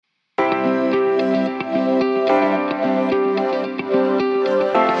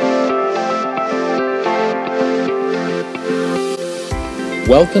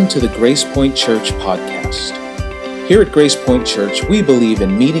Welcome to the Grace Point Church podcast. Here at Grace Point Church, we believe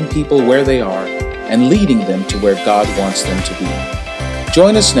in meeting people where they are and leading them to where God wants them to be.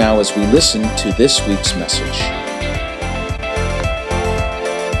 Join us now as we listen to this week's message.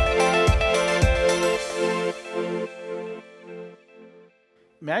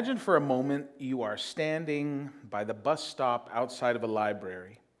 Imagine for a moment you are standing by the bus stop outside of a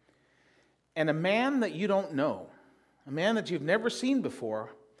library, and a man that you don't know, a man that you've never seen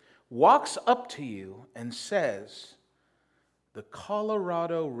before, walks up to you and says, "The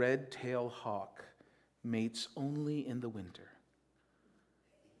Colorado red-tailed hawk mates only in the winter,"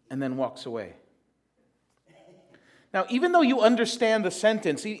 and then walks away. Now, even though you understand the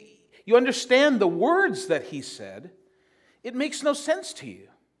sentence, you understand the words that he said, it makes no sense to you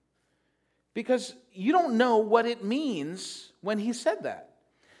because you don't know what it means when he said that.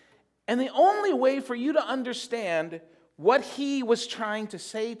 And the only way for you to understand what he was trying to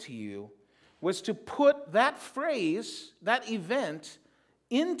say to you was to put that phrase, that event,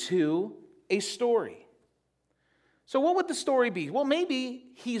 into a story. So what would the story be? Well,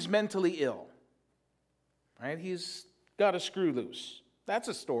 maybe he's mentally ill, right? He's got a screw loose. That's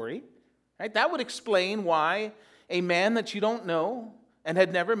a story, right? That would explain why a man that you don't know and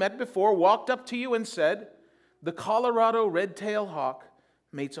had never met before walked up to you and said, "The Colorado red-tailed hawk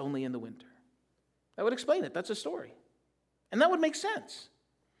mates only in the winter." That would explain it. That's a story. And that would make sense.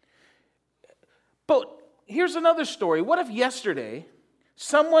 But here's another story. What if yesterday,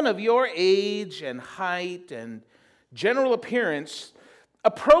 someone of your age and height and general appearance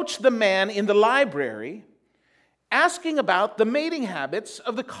approached the man in the library asking about the mating habits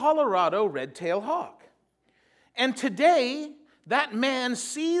of the Colorado red-tailed hawk? And today, that man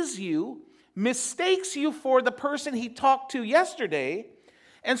sees you, mistakes you for the person he talked to yesterday,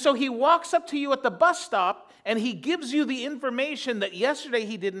 and so he walks up to you at the bus stop and he gives you the information that yesterday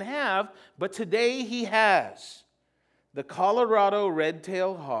he didn't have, but today he has. The Colorado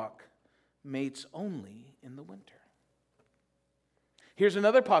red-tailed hawk mates only in the winter. Here's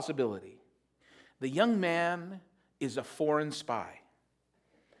another possibility. The young man is a foreign spy.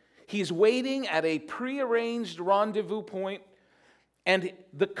 He's waiting at a prearranged rendezvous point, and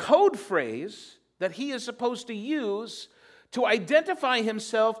the code phrase that he is supposed to use to identify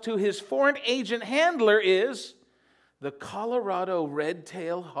himself to his foreign agent handler is, "The Colorado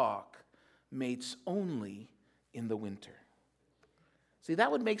red-tailed hawk mates only in the winter." See,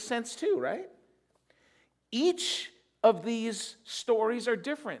 that would make sense too, right? Each of these stories are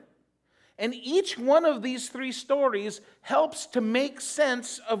different. And each one of these three stories helps to make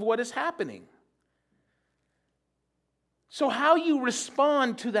sense of what is happening. So how you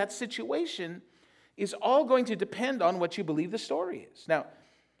respond to that situation is all going to depend on what you believe the story is. Now,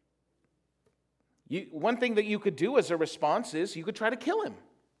 one thing that you could do as a response is you could try to kill him.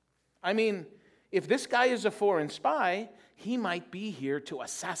 I mean, if this guy is a foreign spy, he might be here to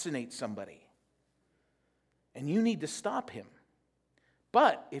assassinate somebody. And you need to stop him.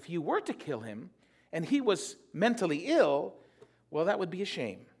 But if you were to kill him and he was mentally ill, well, that would be a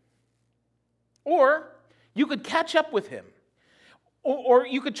shame. Or you could catch up with him. Or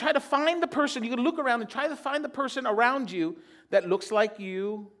you could try to find the person, you could look around and try to find the person around you that looks like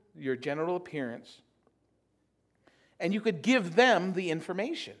you, your general appearance, and you could give them the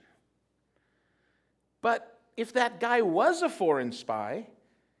information. But if that guy was a foreign spy,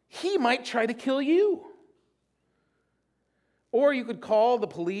 he might try to kill you. Or you could call the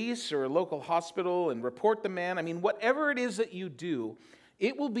police or a local hospital and report the man. I mean, whatever it is that you do,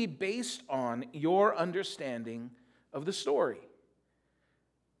 it will be based on your understanding of the story.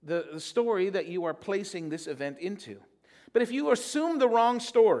 The story that you are placing this event into. But if you assume the wrong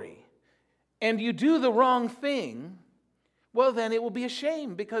story and you do the wrong thing, well, then it will be a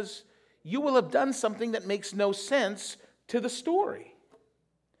shame because you will have done something that makes no sense to the story.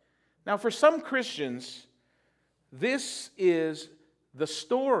 Now, for some Christians, this is the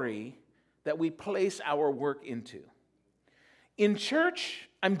story that we place our work into. In church,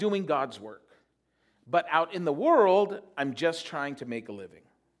 I'm doing God's work. But out in the world, I'm just trying to make a living.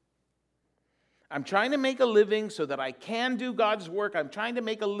 I'm trying to make a living so that I can do God's work. I'm trying to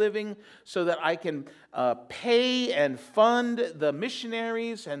make a living so that I can pay and fund the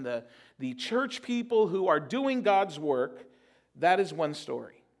missionaries and the church people who are doing God's work. That is one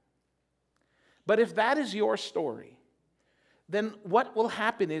story. But if that is your story, then what will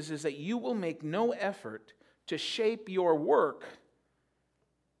happen is that you will make no effort to shape your work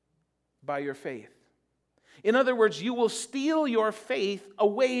by your faith. In other words, you will steal your faith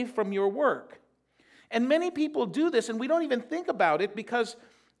away from your work. And many people do this, and we don't even think about it because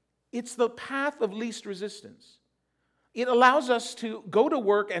it's the path of least resistance. It allows us to go to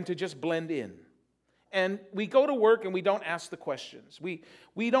work and to just blend in. And we go to work and we don't ask the questions.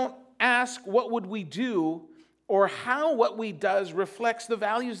 We don't ask what would we do or how what we does reflects the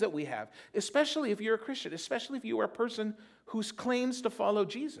values that we have, especially if you're a Christian, especially if you are a person who claims to follow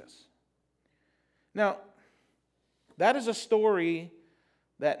Jesus. Now, that is a story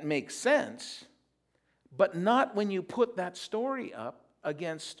that makes sense, but not when you put that story up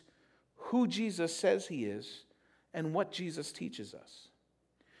against who Jesus says he is and what Jesus teaches us.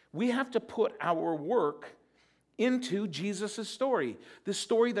 We have to put our work into Jesus' story, the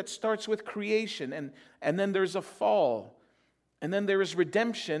story that starts with creation, and then there's a fall, and then there is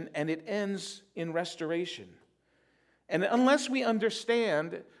redemption, and it ends in restoration. And unless we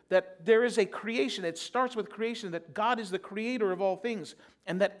understand that there is a creation, it starts with creation, that God is the creator of all things,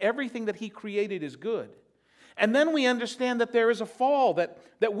 and that everything that he created is good. And then we understand that there is a fall,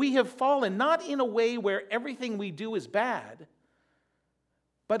 that we have fallen, not in a way where everything we do is bad,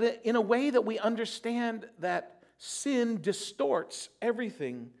 but in a way that we understand that sin distorts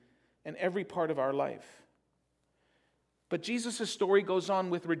everything and every part of our life. But Jesus' story goes on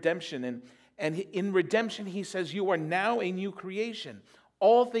with redemption, and in redemption he says, you are now a new creation.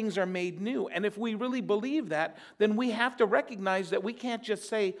 All things are made new. And if we really believe that, then we have to recognize that we can't just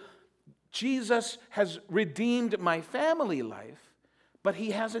say, Jesus has redeemed my family life, but he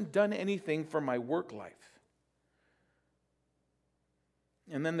hasn't done anything for my work life.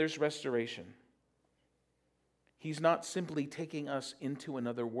 And then there's restoration. He's not simply taking us into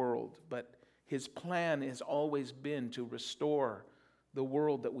another world, but his plan has always been to restore the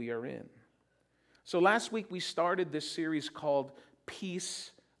world that we are in. So last week we started this series called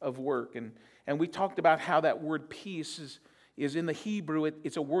Peace of Work, and we talked about how that word peace is in the Hebrew,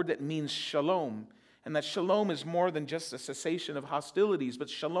 it's a word that means shalom, and that shalom is more than just a cessation of hostilities, but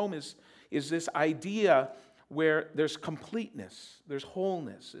shalom is this idea where there's completeness, there's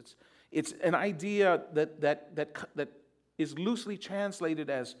wholeness. It's an idea that is loosely translated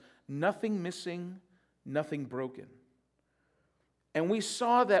as nothing missing, nothing broken. And we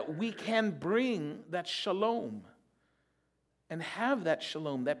saw that we can bring that shalom and have that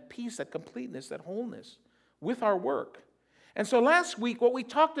shalom, that peace, that completeness, that wholeness with our work. And so last week what we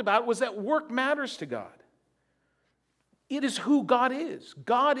talked about was that work matters to God. It is who God is.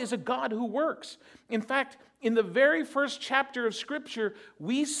 God is a God who works. In fact, in the very first chapter of Scripture,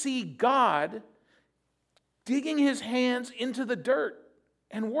 we see God digging his hands into the dirt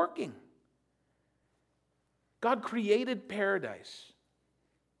and working. God created paradise,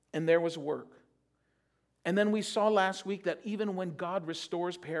 and there was work. And then we saw last week that even when God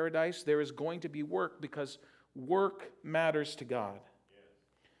restores paradise, there is going to be work because work matters to God.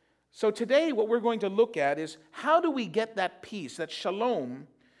 So today what we're going to look at is how do we get that peace, that shalom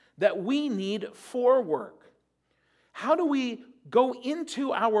that we need for work? How do we go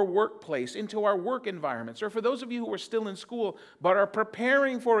into our workplace, into our work environments? Or for those of you who are still in school but are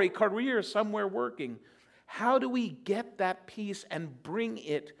preparing for a career somewhere working, how do we get that peace and bring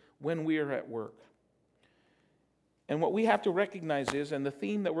it when we are at work? And what we have to recognize is, and the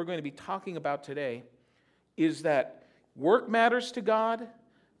theme that we're going to be talking about today, is that work matters to God,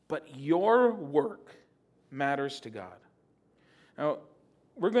 but your work matters to God. Now,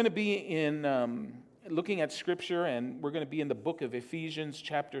 we're going to be in looking at Scripture, and we're going to be in the book of Ephesians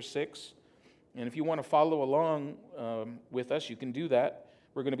chapter 6. And if you want to follow along with us, you can do that.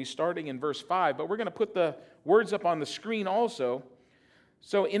 We're going to be starting in verse 5, but we're going to put the words up on the screen also.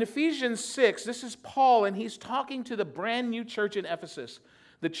 So in Ephesians 6, this is Paul, and he's talking to the brand new church in Ephesus,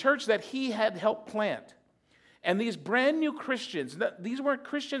 the church that he had helped plant. And these brand new Christians, these weren't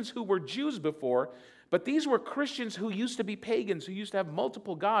Christians who were Jews before, but these were Christians who used to be pagans, who used to have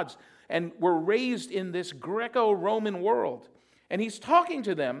multiple gods, and were raised in this Greco-Roman world. And he's talking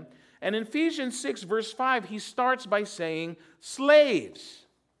to them, and in Ephesians 6, verse 5, he starts by saying, slaves.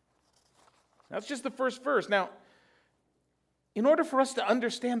 That's just the first verse. Now, in order for us to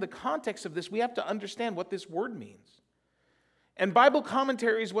understand the context of this, we have to understand what this word means. And Bible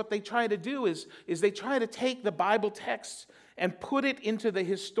commentaries, what they try to do is they try to take the Bible texts and put it into the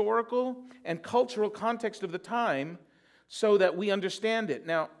historical and cultural context of the time so that we understand it.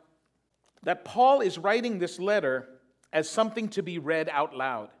 Now, that Paul is writing this letter as something to be read out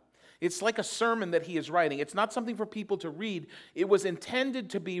loud. It's like a sermon that he is writing. It's not something for people to read. It was intended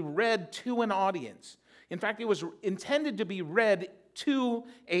to be read to an audience. In fact, it was intended to be read to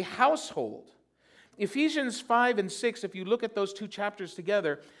a household. Ephesians 5 and 6, if you look at those two chapters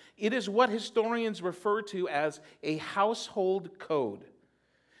together, it is what historians refer to as a household code,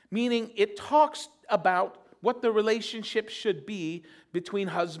 meaning it talks about what the relationship should be between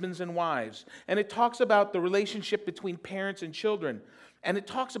husbands and wives. And it talks about the relationship between parents and children. And it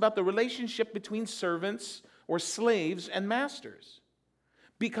talks about the relationship between servants or slaves and masters.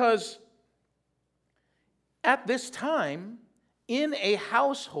 Because at this time, in a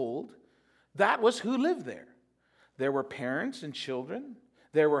household, that was who lived there. There were parents and children,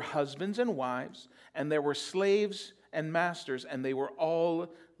 there were husbands and wives, and there were slaves and masters, and they were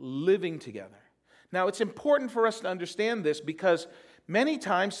all living together. Now, it's important for us to understand this because many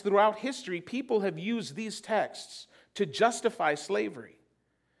times throughout history, people have used these texts to justify slavery.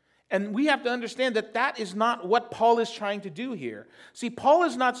 And we have to understand that that is not what Paul is trying to do here. See, Paul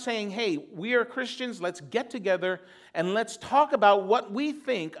is not saying, hey, we are Christians, let's get together and let's talk about what we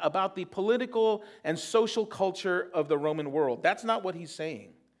think about the political and social culture of the Roman world. That's not what he's saying.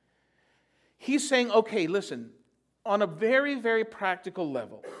 He's saying, okay, listen, on a very, very practical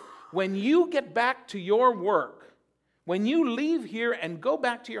level, when you get back to your work, when you leave here and go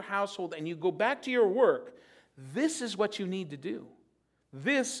back to your household and you go back to your work, this is what you need to do.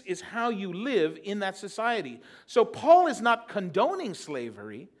 This is how you live in that society. So Paul is not condoning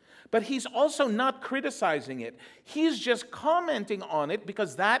slavery, but he's also not criticizing it. He's just commenting on it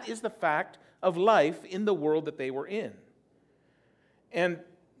because that is the fact of life in the world that they were in. And,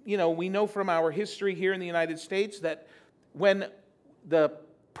 we know from our history here in the United States that when the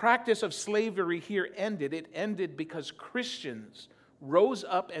practice of slavery here ended, it ended because Christians rose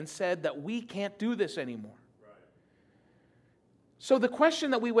up and said that we can't do this anymore. So the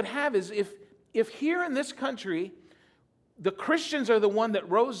question that we would have is if here in this country, the Christians are the one that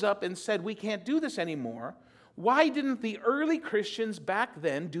rose up and said we can't do this anymore, why didn't the early Christians back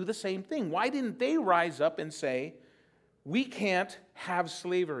then do the same thing? Why didn't they rise up and say we can't have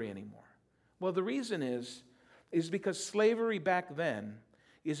slavery anymore? Well, the reason is because slavery back then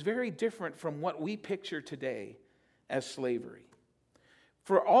is very different from what we picture today as slavery.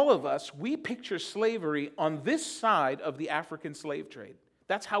 For all of us, we picture slavery on this side of the African slave trade.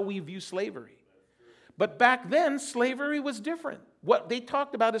 That's how we view slavery. But back then, slavery was different. What they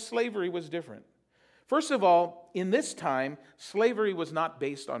talked about as slavery was different. First of all, in this time, slavery was not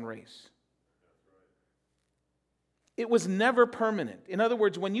based on race. It was never permanent. In other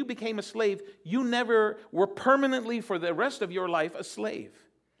words, when you became a slave, you never were permanently for the rest of your life a slave.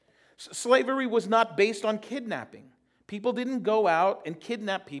 Slavery was not based on kidnapping. People didn't go out and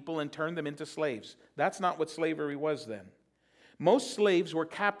kidnap people and turn them into slaves. That's not what slavery was then. Most slaves were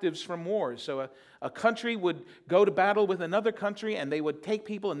captives from wars. So a country would go to battle with another country and they would take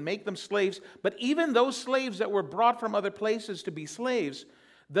people and make them slaves. But even those slaves that were brought from other places to be slaves,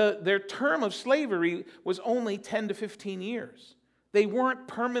 their term of slavery was only 10 to 15 years. They weren't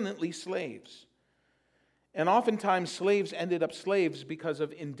permanently slaves. And oftentimes slaves ended up slaves because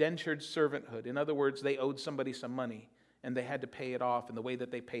of indentured servanthood. In other words, they owed somebody some money and they had to pay it off. And the way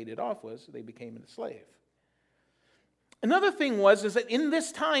that they paid it off was they became a slave. Another thing is that in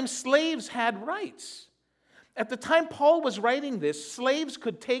this time, slaves had rights. At the time Paul was writing this, slaves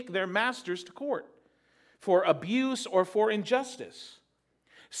could take their masters to court for abuse or for injustice.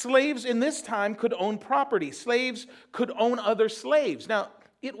 Slaves in this time could own property. Slaves could own other slaves. Now,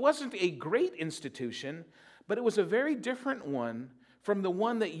 it wasn't a great institution, but it was a very different one from the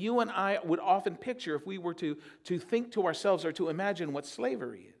one that you and I would often picture if we were to think to ourselves or to imagine what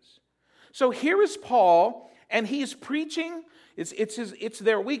slavery is. So here is Paul, and he's preaching. It's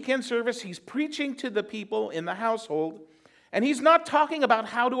their weekend service. He's preaching to the people in the household, and he's not talking about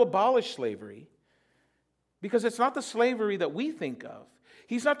how to abolish slavery, because it's not the slavery that we think of.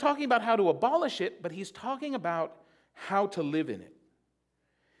 He's not talking about how to abolish it, but he's talking about how to live in it.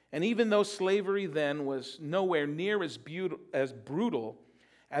 And even though slavery then was nowhere near as brutal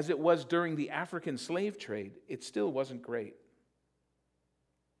as it was during the African slave trade, it still wasn't great.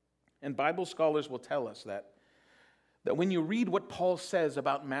 And Bible scholars will tell us that when you read what Paul says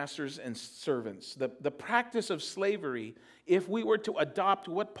about masters and servants, the practice of slavery, if we were to adopt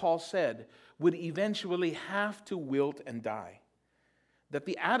what Paul said, would eventually have to wilt and die. That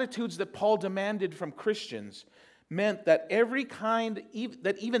the attitudes that Paul demanded from Christians meant that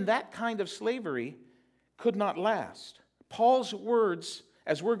even that kind of slavery could not last. Paul's words,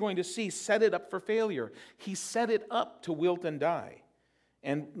 as we're going to see, set it up for failure. He set it up to wilt and die.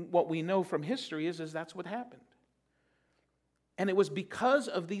 And what we know from history is that's what happened. And it was because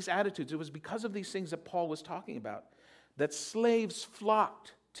of these attitudes, it was because of these things that Paul was talking about, that slaves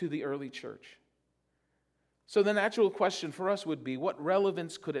flocked to the early church. So the natural question for us would be, what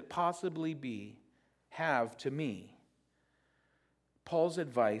relevance could it possibly have to me? Paul's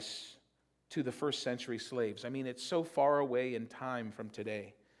advice to the first century slaves. I mean, it's so far away in time from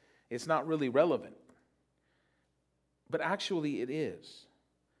today. It's not really relevant. but actually it is.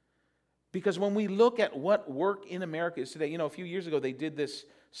 Because when we look at what work in America is today, a few years ago they did this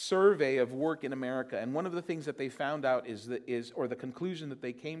survey of work in America, and one of the things that they found out or the conclusion that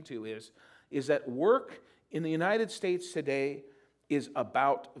they came to is that work in the United States today is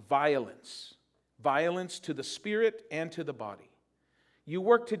about violence. Violence to the spirit and to the body. You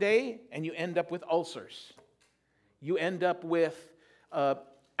work today and you end up with ulcers. You end up with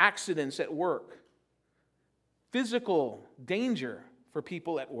accidents at work. Physical danger for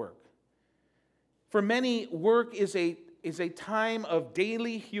people at work. For many, work is a time of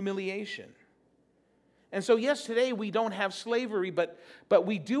daily humiliation. And so, yes, today we don't have slavery, but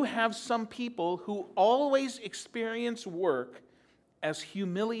we do have some people who always experience work as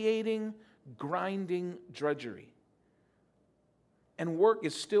humiliating, grinding drudgery. And work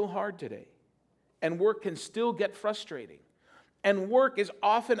is still hard today. And work can still get frustrating. And work is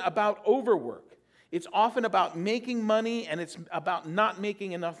often about overwork. It's often about making money, and it's about not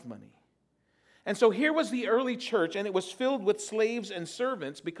making enough money. And so here was the early church, and it was filled with slaves and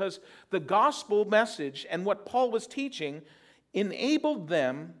servants because the gospel message and what Paul was teaching enabled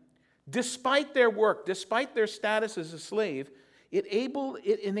them, despite their work, despite their status as a slave, it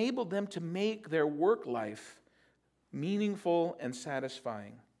enabled them to make their work life meaningful and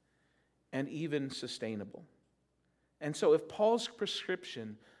satisfying and even sustainable. And so if Paul's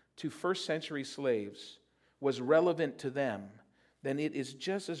prescription to first century slaves was relevant to them, then it is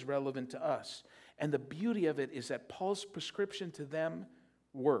just as relevant to us. And the beauty of it is that Paul's prescription to them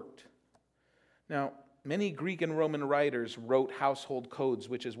worked. Now, many Greek and Roman writers wrote household codes,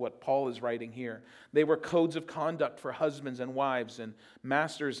 which is what Paul is writing here. They were codes of conduct for husbands and wives and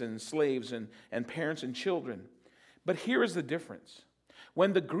masters and slaves and parents and children. But here is the difference.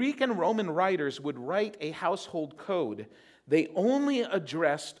 When the Greek and Roman writers would write a household code, they only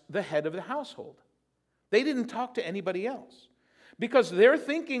addressed the head of the household. They didn't talk to anybody else. Because their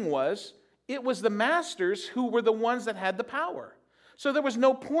thinking was, it was the masters who were the ones that had the power. So there was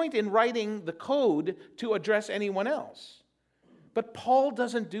no point in writing the code to address anyone else. But Paul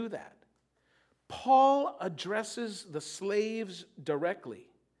doesn't do that. Paul addresses the slaves directly.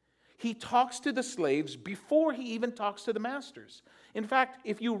 He talks to the slaves before he even talks to the masters. In fact,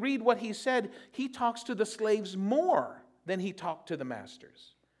 if you read what he said, he talks to the slaves more than he talked to the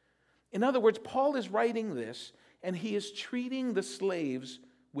masters. In other words, Paul is writing this, and he is treating the slaves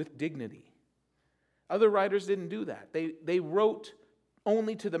with dignity. Other writers didn't do that. They wrote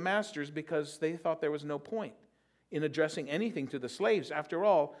only to the masters because they thought there was no point in addressing anything to the slaves. After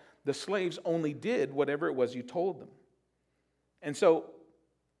all, the slaves only did whatever it was you told them. And so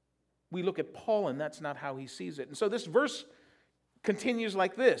we look at Paul, and that's not how he sees it. And so this verse continues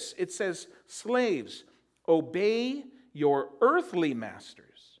like this. It says, slaves, obey your earthly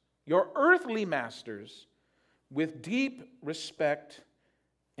masters with deep respect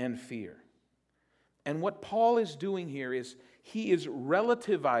and fear. And what Paul is doing here is he is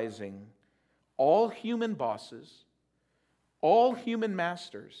relativizing all human bosses, all human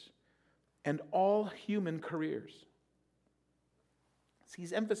masters, and all human careers. So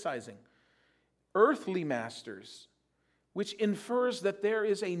he's emphasizing earthly masters, which infers that there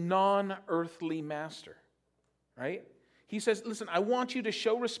is a non-earthly master, right? He says, listen, I want you to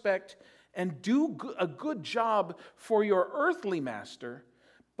show respect and do a good job for your earthly master,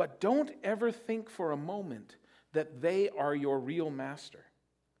 but don't ever think for a moment that they are your real master.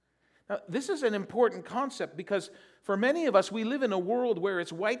 Now, this is an important concept because for many of us, we live in a world where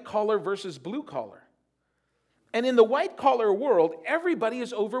it's white collar versus blue collar. And in the white collar world, everybody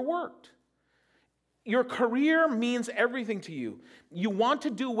is overworked. Your career means everything to you. You want to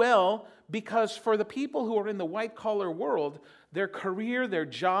do well because for the people who are in the white collar world, their career, their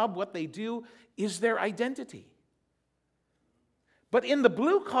job, what they do is their identity. But in the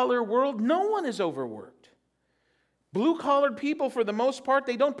blue collar world, no one is overworked. Blue collared people, for the most part,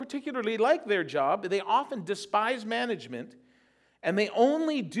 they don't particularly like their job. They often despise management, and they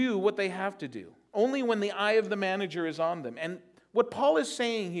only do what they have to do, only when the eye of the manager is on them. And what Paul is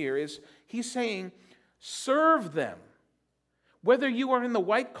saying here is, he's saying, serve them. Whether you are in the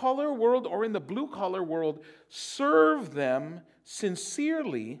white-collar world or in the blue-collar world, serve them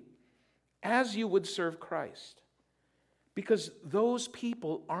sincerely as you would serve Christ. Because those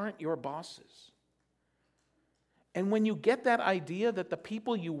people aren't your bosses. And when you get that idea that the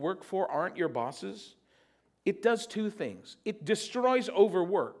people you work for aren't your bosses, it does two things. It destroys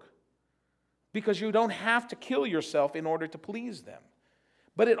overwork, because you don't have to kill yourself in order to please them.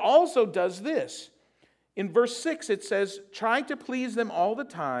 But it also does this. In verse 6, it says, try to please them all the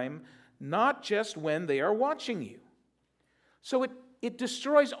time, not just when they are watching you. So it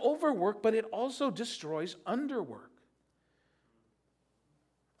destroys overwork, but it also destroys underwork.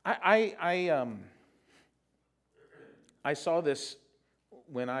 I saw this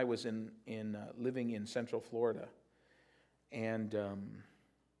when I was living in Central Florida, and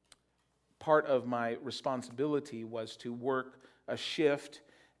part of my responsibility was to work a shift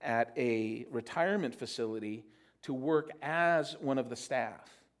at a retirement facility to work as one of the staff.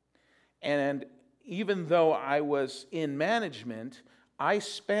 And even though I was in management, I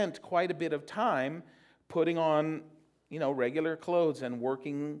spent quite a bit of time putting on, regular clothes and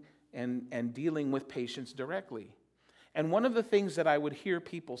working and dealing with patients directly. And one of the things that I would hear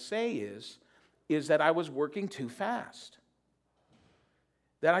people say is that I was working too fast,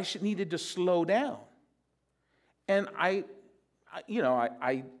 that I needed to slow down. And I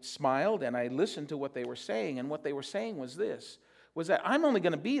smiled and I listened to what they were saying, and what they were saying was that I'm only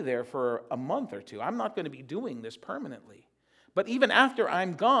going to be there for a month or two. I'm not going to be doing this permanently. But even after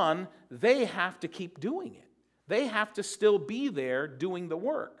I'm gone, they have to keep doing it. They have to still be there doing the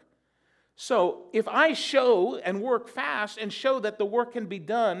work. So if I show and work fast and show that the work can be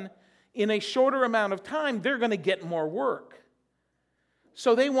done in a shorter amount of time, they're going to get more work.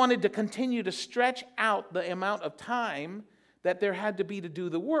 So they wanted to continue to stretch out the amount of time that there had to be to do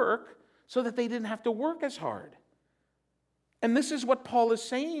the work so that they didn't have to work as hard. And this is what Paul is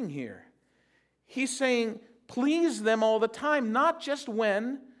saying here. He's saying, please them all the time, not just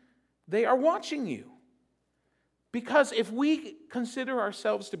when they are watching you. Because if we consider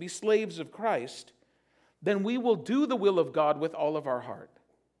ourselves to be slaves of Christ, then we will do the will of God with all of our heart.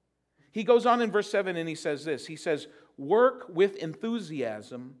 He goes on in verse 7 and he says this. He says, work with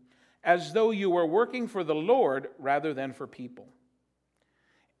enthusiasm as though you were working for the Lord rather than for people.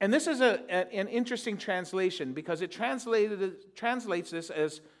 And this is an interesting translation because it translates this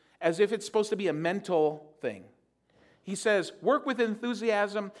as if it's supposed to be a mental thing. He says, work with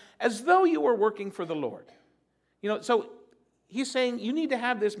enthusiasm as though you were working for the Lord. So he's saying you need to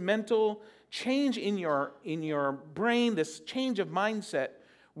have this mental change in your brain, this change of mindset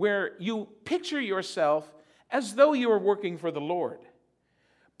where you picture yourself as though you were working for the Lord.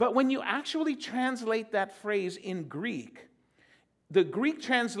 But when you actually translate that phrase in Greek, the Greek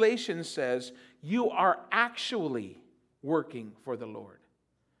translation says you are actually working for the Lord.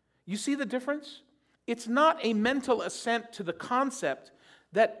 You see the difference? It's not a mental assent to the concept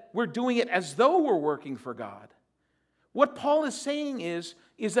that we're doing it as though we're working for God. What Paul is saying is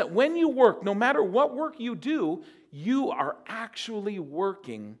that when you work, no matter what work you do, you are actually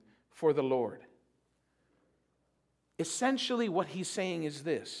working for the Lord. Essentially, what he's saying is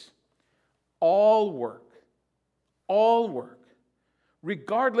this: all work,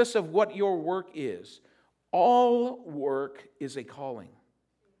 regardless of what your work is, all work is a calling.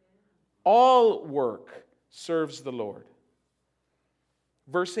 All work serves the Lord.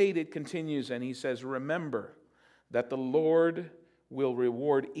 Verse 8, it continues and he says, remember that the Lord will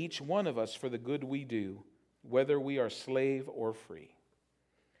reward each one of us for the good we do, whether we are slave or free.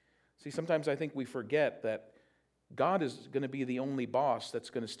 See, sometimes I think we forget that God is going to be the only boss that's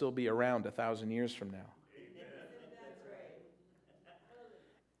going to still be around 1,000 years from now.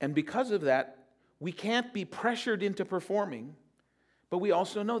 And because of that, we can't be pressured into performing, but we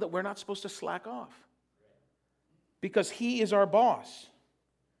also know that we're not supposed to slack off because He is our boss.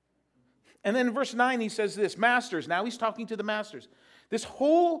 And then in verse 9 he says this, masters, now he's talking to the masters. This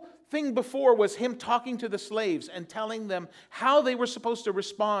whole thing before was him talking to the slaves and telling them how they were supposed to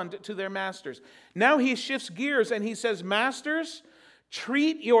respond to their masters. Now he shifts gears and he says, masters,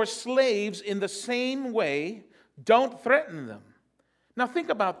 treat your slaves in the same way. Don't threaten them. Now think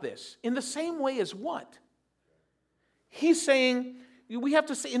about this. In the same way as what? He's saying, we have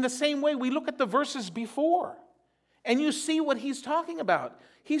to say, in the same way, we look at the verses before. And you see what he's talking about.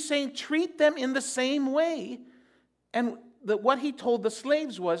 He's saying treat them in the same way. And what he told the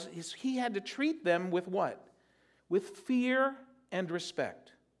slaves was he had to treat them with what? With fear and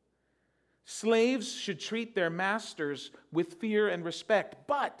respect. Slaves should treat their masters with fear and respect.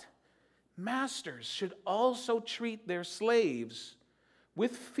 But masters should also treat their slaves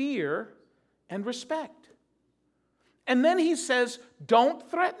with fear and respect. And then he says, don't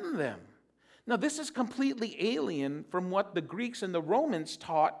threaten them. Now, this is completely alien from what the Greeks and the Romans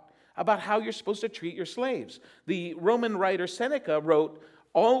taught about how you're supposed to treat your slaves. The Roman writer Seneca wrote,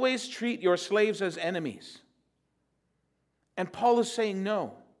 always treat your slaves as enemies. And Paul is saying,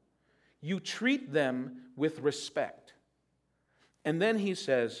 no, you treat them with respect. And then he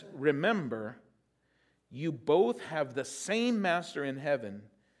says, remember, you both have the same master in heaven,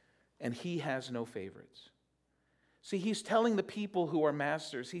 and he has no favorites. See, he's telling the people who are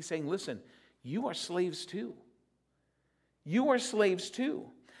masters, he's saying, listen, you are slaves too. You are slaves too.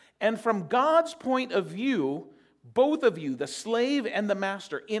 And from God's point of view, Both of you, the slave and the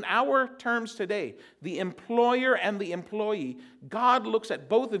master, in our terms today, the employer and the employee, God looks at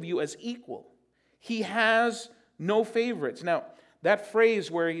both of you as equal. He has no favorites. Now, that phrase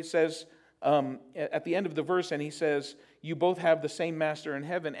where he says, at the end of the verse, and he says, you both have the same master in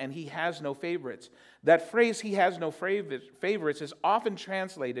heaven, and he has no favorites. That phrase, he has no favorites, is often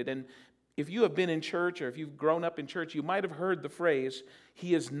translated, and if you have been in church or if you've grown up in church, you might have heard the phrase,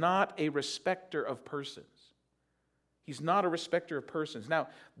 he is not a respecter of persons. He's not a respecter of persons. Now,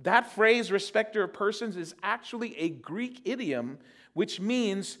 that phrase, respecter of persons, is actually a Greek idiom, which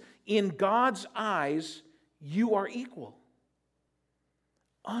means in God's eyes, you are equal.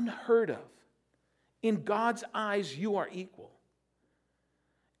 Unheard of. In God's eyes, you are equal.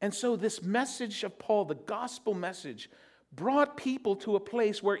 And so this message of Paul, the gospel message, brought people to a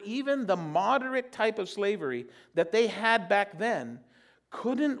place where even the moderate type of slavery that they had back then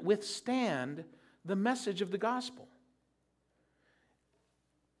couldn't withstand the message of the gospel.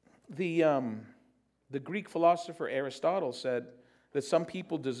 The Greek philosopher Aristotle said that some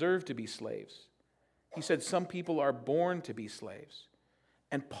people deserve to be slaves. He said some people are born to be slaves.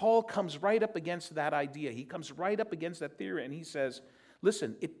 And Paul comes right up against that idea. He comes right up against that theory, and he says,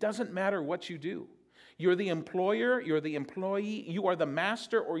 listen, it doesn't matter what you do. You're the employer, you're the employee, you are the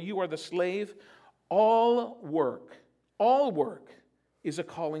master, or you are the slave. All work is a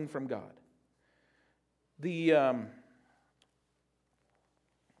calling from God. There's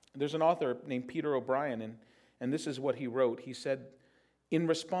an author named Peter O'Brien, and this is what he wrote. He said, in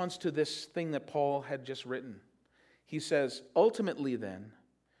response to this thing that Paul had just written, he says, ultimately then,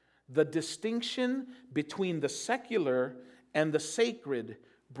 the distinction between the secular and the sacred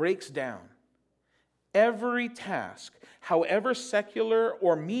breaks down. Every task, however secular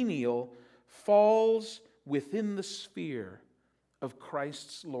or menial, falls within the sphere of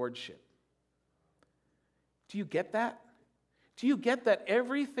Christ's lordship. Do you get that? Do you get that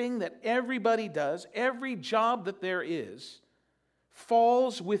everything that everybody does, every job that there is,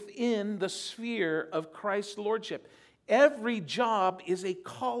 falls within the sphere of Christ's lordship? Every job is a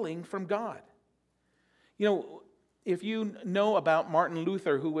calling from God. You know, if you know about Martin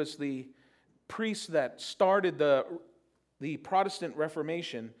Luther, who was the priest that started the Protestant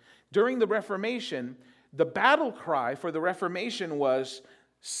Reformation, during the Reformation, the battle cry for the Reformation was,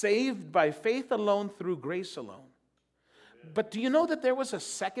 saved by faith alone through grace alone. But do you know that there was a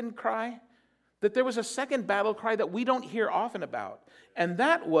second cry? That there was a second battle cry that we don't hear often about. And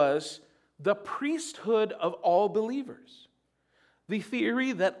that was the priesthood of all believers. The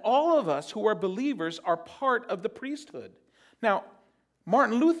theory that all of us who are believers are part of the priesthood. Now,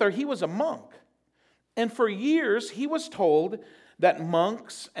 Martin Luther, he was a monk. And for years, he was told that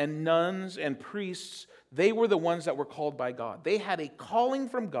monks and nuns and priests, they were the ones that were called by God. They had a calling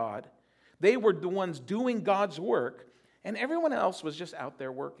from God. They were the ones doing God's work. And everyone else was just out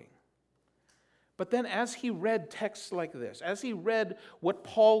there working. But then as he read texts like this, as he read what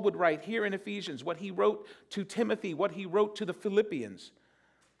Paul would write here in Ephesians, what he wrote to Timothy, what he wrote to the Philippians,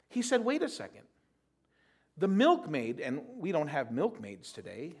 he said, wait a second. The milkmaid, and we don't have milkmaids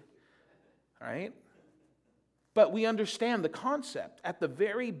today, right? But we understand the concept at the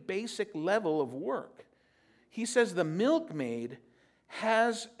very basic level of work. He says the milkmaid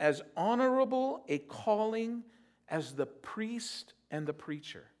has as honorable a calling as the priest and the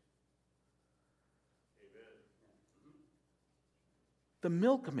preacher. Amen. The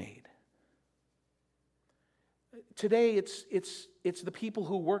milkmaid. Today, it's the people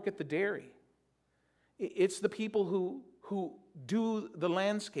who work at the dairy. It's the people who do the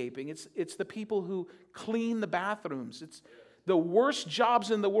landscaping. It's the people who clean the bathrooms. It's the worst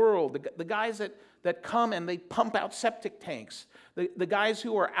jobs in the world. The guys that come and they pump out septic tanks. The guys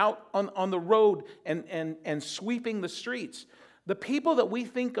who are out on the road and sweeping the streets. The people that we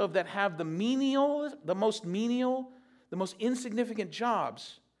think of that have the most insignificant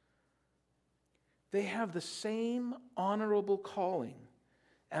jobs, they have the same honorable calling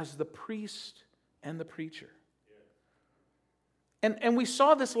as the priest and the preacher. And we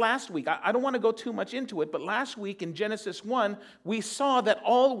saw this last week. I don't want to go too much into it, but last week in Genesis 1, we saw that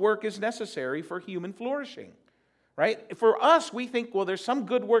all work is necessary for human flourishing, right? For us, we think, well, there's some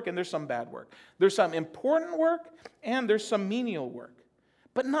good work and there's some bad work. There's some important work and there's some menial work.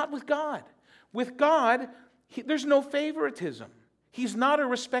 But not with God. With God, there's no favoritism. He's not a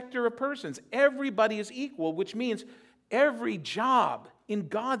respecter of persons. Everybody is equal, which means every job in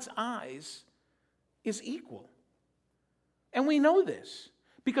God's eyes is equal. And we know this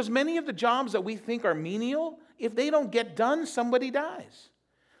because many of the jobs that we think are menial, if they don't get done, somebody dies.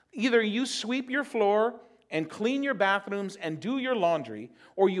 Either you sweep your floor and clean your bathrooms and do your laundry,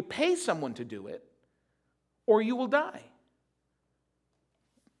 or you pay someone to do it, or you will die.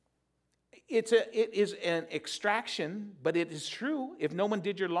 It is an extraction, but it is true. If no one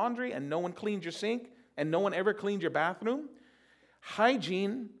did your laundry and no one cleaned your sink and no one ever cleaned your bathroom,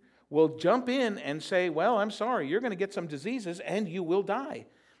 hygiene will jump in and say, well, I'm sorry, you're going to get some diseases and you will die.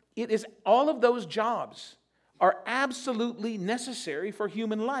 It is all of those jobs are absolutely necessary for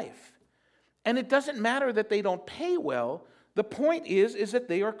human life. And it doesn't matter that they don't pay well. The point is that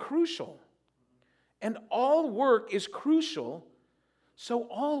they are crucial. And all work is crucial. So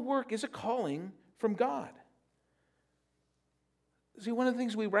all work is a calling from God. See, one of the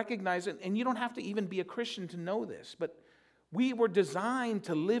things we recognize, and you don't have to even be a Christian to know this, but we were designed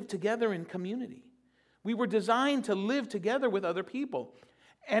to live together in community. We were designed to live together with other people.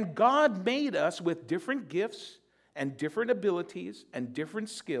 And God made us with different gifts and different abilities and different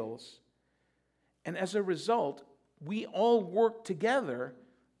skills. And as a result, we all work together.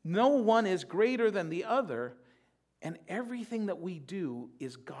 No one is greater than the other. And everything that we do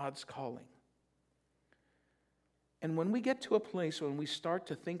is God's calling. And when we get to a place when we start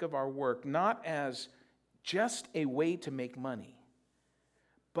to think of our work not as just a way to make money,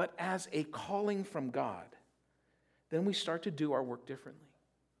 but as a calling from God, then we start to do our work differently.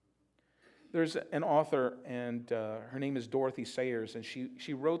 There's an author, and her name is Dorothy Sayers, and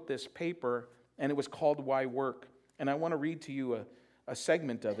she wrote this paper, and it was called Why Work? And I want to read to you a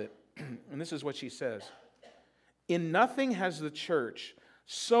segment of it. And this is what she says. In nothing has the church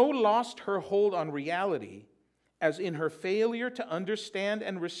so lost her hold on reality as in her failure to understand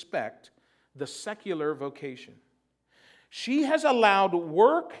and respect the secular vocation. She has allowed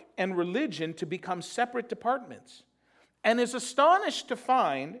work and religion to become separate departments and is astonished to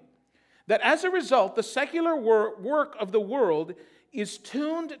find that as a result, the secular work of the world is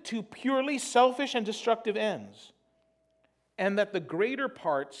tuned to purely selfish and destructive ends, and that the greater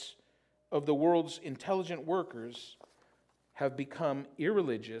parts of the world's intelligent workers have become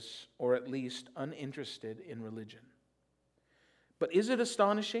irreligious or at least uninterested in religion. But is it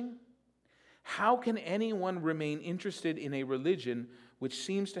astonishing? How can anyone remain interested in a religion which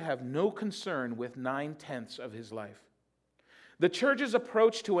seems to have no concern with 9/10 of his life? The church's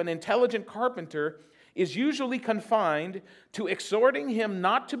approach to an intelligent carpenter is usually confined to exhorting him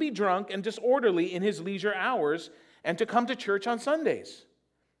not to be drunk and disorderly in his leisure hours and to come to church on Sundays.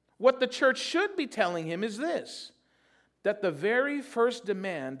 What the church should be telling him is this, that the very first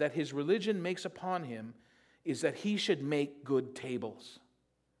demand that his religion makes upon him is that he should make good tables.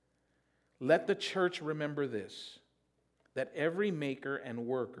 Let the church remember this, that every maker and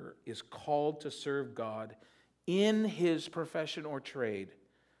worker is called to serve God in his profession or trade,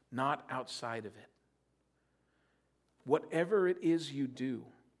 not outside of it. Whatever it is you do,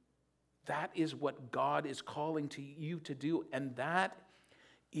 that is what God is calling to you to do, and that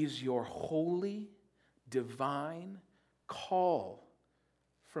is your holy, divine call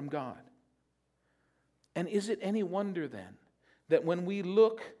from God. And is it any wonder then that when we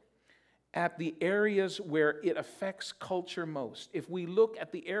look at the areas where it affects culture most, if we look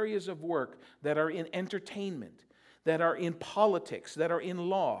at the areas of work that are in entertainment, that are in politics, that are in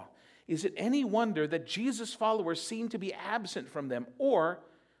law, is it any wonder that Jesus' followers seem to be absent from them, or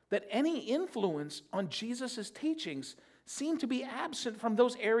that any influence on Jesus' teachings seem to be absent from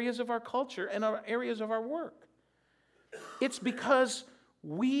those areas of our culture and our areas of our work? It's because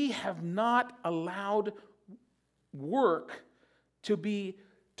we have not allowed work to be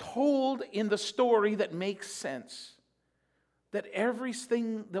told in the story that makes sense. That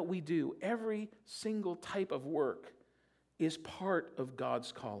everything that we do, every single type of work, is part of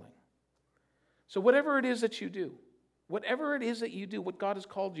God's calling. So whatever it is that you do, what God has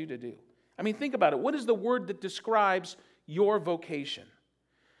called you to do. I mean, think about it. What is the word that describes your vocation?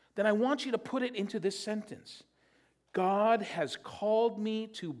 Then I want you to put it into this sentence. God has called me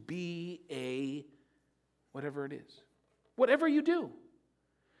to be a whatever it is. Whatever you do.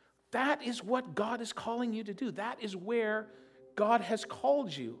 That is what God is calling you to do. That is where God has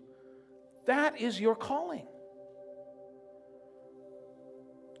called you. That is your calling.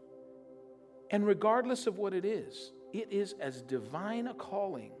 And regardless of what it is as divine a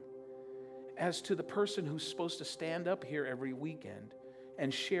calling as to the person who's supposed to stand up here every weekend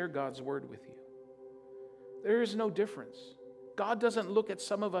and share God's word with you. There is no difference. God doesn't look at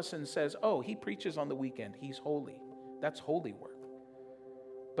some of us and says, oh, he preaches on the weekend. He's holy. That's holy work.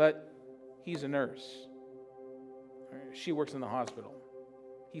 But he's a nurse. She works in the hospital.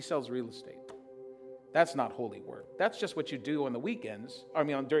 He sells real estate. That's not holy work. That's just what you do on the weekends,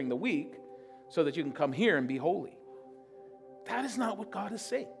 during the week, so that you can come here and be holy. That is not what God is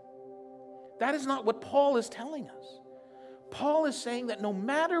saying. That is not what Paul is telling us. Paul is saying that no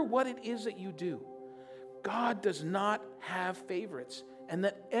matter what it is that you do, God does not have favorites, and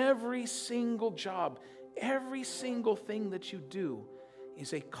that every single job, every single thing that you do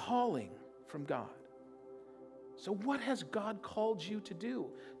is a calling from God. So what has God called you to do?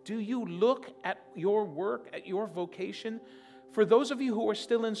 Do you look at your work, at your vocation? For those of you who are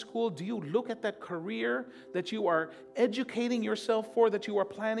still in school, do you look at that career that you are educating yourself for, that you are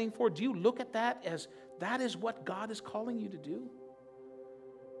planning for? Do you look at that as that is what God is calling you to do?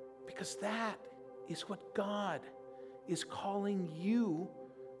 Because that is what God is calling you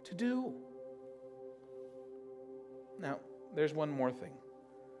to do. Now, there's one more thing.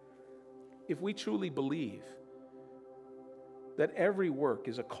 If we truly believe that every work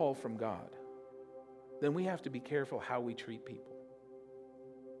is a call from God, then we have to be careful how we treat people.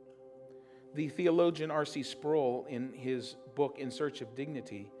 The theologian R.C. Sproul, in his book In Search of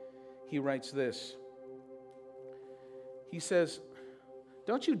Dignity, he writes this. He says,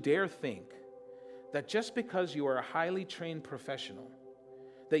 "Don't you dare think that just because you are a highly trained professional,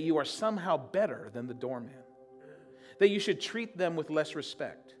 that you are somehow better than the doorman, that you should treat them with less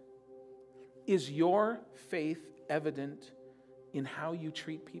respect. Is your faith evident in how you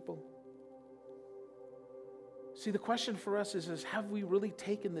treat people?" See, the question for us is have we really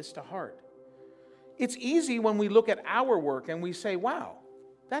taken this to heart? It's easy when we look at our work and we say, wow,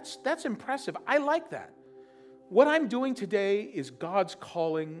 that's impressive. I like that. What I'm doing today is God's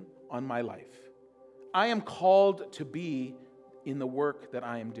calling on my life. I am called to be in the work that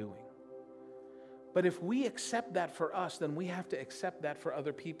I am doing. But if we accept that for us, then we have to accept that for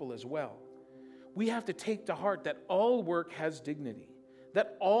other people as well. We have to take to heart that all work has dignity,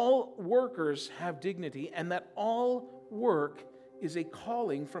 that all workers have dignity, and that all work is a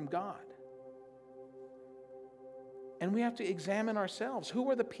calling from God. And we have to examine ourselves. Who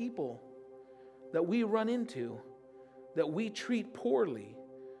are the people that we run into that we treat poorly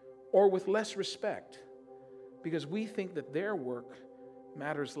or with less respect because we think that their work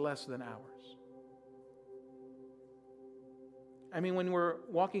matters less than ours? I mean, when we're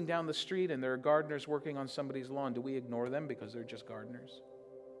walking down the street and there are gardeners working on somebody's lawn, do we ignore them because they're just gardeners?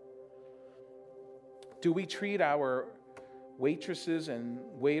 Do we treat our waitresses and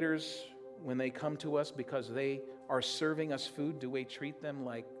waiters when they come to us because they are serving us food? Do we treat them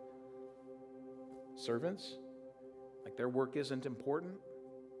like servants? Like their work isn't important?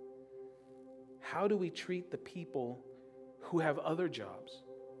 How do we treat the people who have other jobs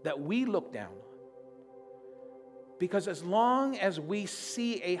that we look down on? Because as long as we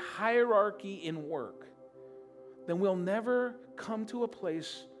see a hierarchy in work, then we'll never come to a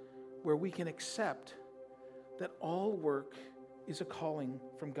place where we can accept that all work is a calling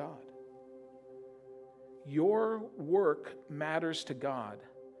from God. Your work matters to God,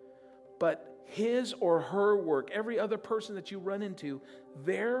 but his or her work, every other person that you run into,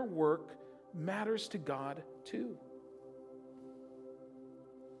 their work matters to God too.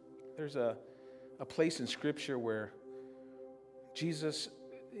 There's a place in Scripture where Jesus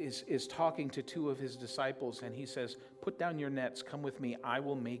is talking to two of his disciples, and he says, "Put down your nets, come with me, I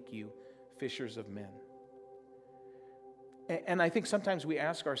will make you fishers of men." And I think sometimes we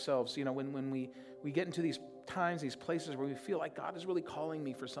ask ourselves, when we get into these times, these places where we feel like God is really calling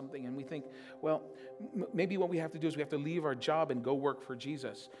me for something, and we think, well, maybe what we have to do is we have to leave our job and go work for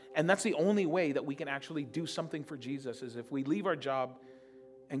Jesus. And that's the only way that we can actually do something for Jesus, is if we leave our job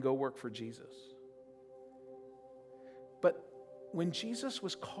and go work for Jesus. But when Jesus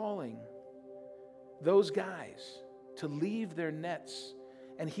was calling those guys to leave their nets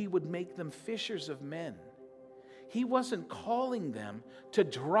and he would make them fishers of men, he wasn't calling them to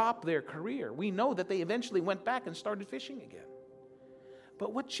drop their career. We know that they eventually went back and started fishing again.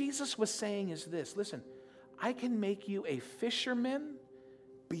 But what Jesus was saying is this: listen, I can make you a fisherman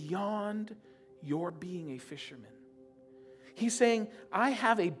beyond your being a fisherman. He's saying, I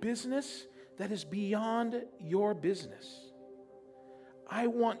have a business that is beyond your business. I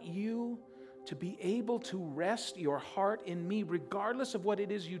want you to be able to rest your heart in me regardless of what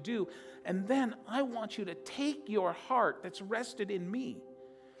it is you do. And then I want you to take your heart that's rested in me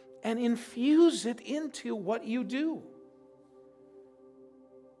and infuse it into what you do.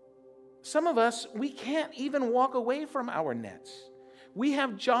 Some of us, we can't even walk away from our nets. We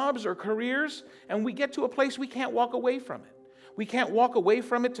have jobs or careers, and we get to a place we can't walk away from it. We can't walk away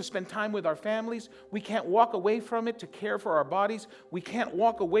from it to spend time with our families. We can't walk away from it to care for our bodies. We can't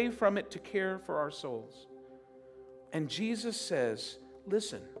walk away from it to care for our souls. And Jesus says,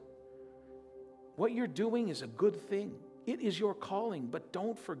 listen, what you're doing is a good thing. It is your calling, but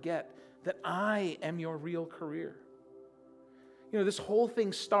don't forget that I am your real career. This whole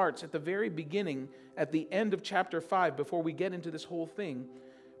thing starts at the very beginning, at the end of chapter 5, before we get into this whole thing.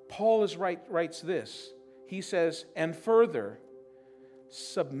 Paul writes this. he says, and further,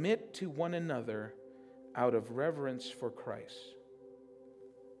 submit to one another out of reverence for Christ.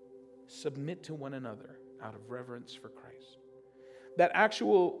 Submit to one another out of reverence for Christ. That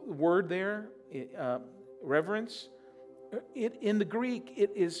actual word there, reverence, in the Greek,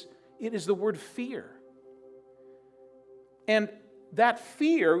 it is the word fear. And that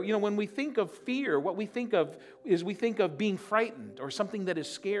fear, when we think of fear, what we think of is we think of being frightened or something that is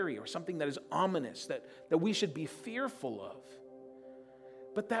scary or something that is ominous, that we should be fearful of.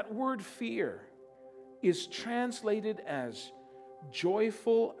 But that word fear is translated as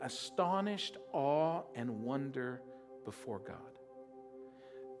joyful, astonished awe and wonder before God.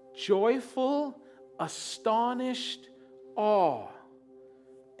 Joyful, astonished awe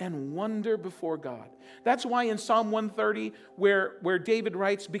and wonder before God. That's why in Psalm 130, where David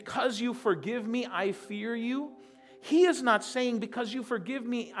writes, because you forgive me, I fear you. He is not saying, because you forgive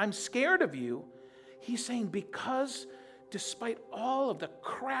me, I'm scared of you. He's saying, because despite all of the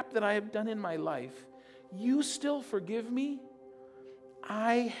crap that I have done in my life, you still forgive me.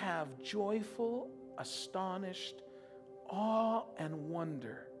 I have joyful, astonished awe and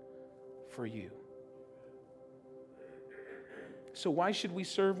wonder for you. So why should we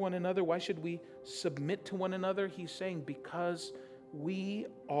serve one another? Why should we submit to one another? He's saying because we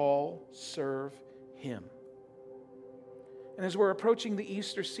all serve him. And as we're approaching the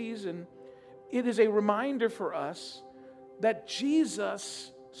Easter season, it is a reminder for us that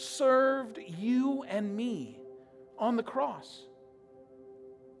Jesus served you and me on the cross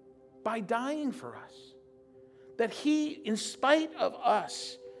by dying for us. That he, in spite of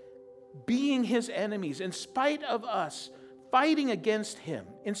us being his enemies, in spite of us fighting against him,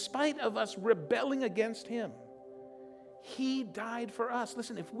 in spite of us rebelling against him, he died for us.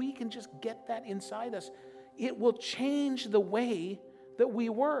 Listen, if we can just get that inside us, it will change the way that we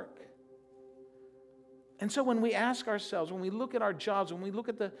work. And so when we ask ourselves, when we look at our jobs, when we look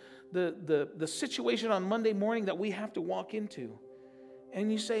at the situation on Monday morning that we have to walk into,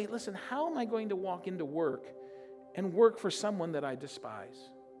 and you say, listen, how am I going to walk into work and work for someone that I despise?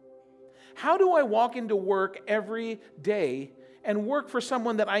 How do I walk into work every day and work for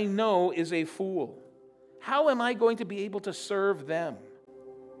someone that I know is a fool? How am I going to be able to serve them?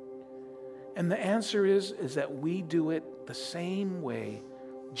 And the answer is that we do it the same way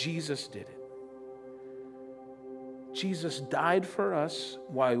Jesus did it. Jesus died for us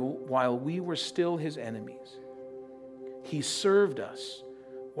while we were still his enemies. He served us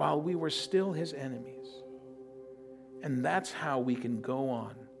while we were still his enemies. And that's how we can go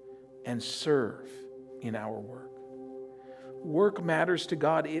on and serve in our work. Work matters to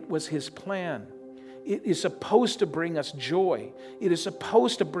God. It was his plan. It is supposed to bring us joy. It is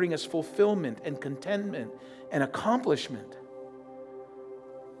supposed to bring us fulfillment and contentment and accomplishment.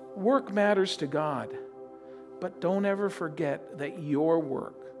 Work matters to God. But don't ever forget that your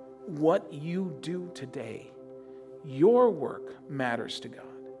work, what you do today, your work matters to God.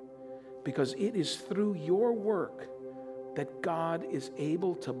 Because it is through your work that God is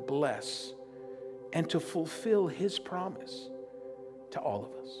able to bless and to fulfill his promise to all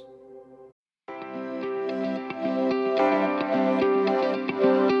of us.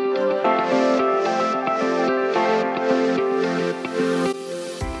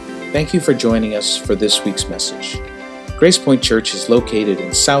 Thank you for joining us for this week's message. Grace Point Church is located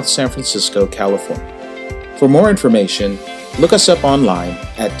in South San Francisco, California. For more information, look us up online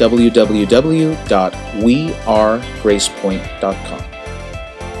at www.wearegracepoint.com.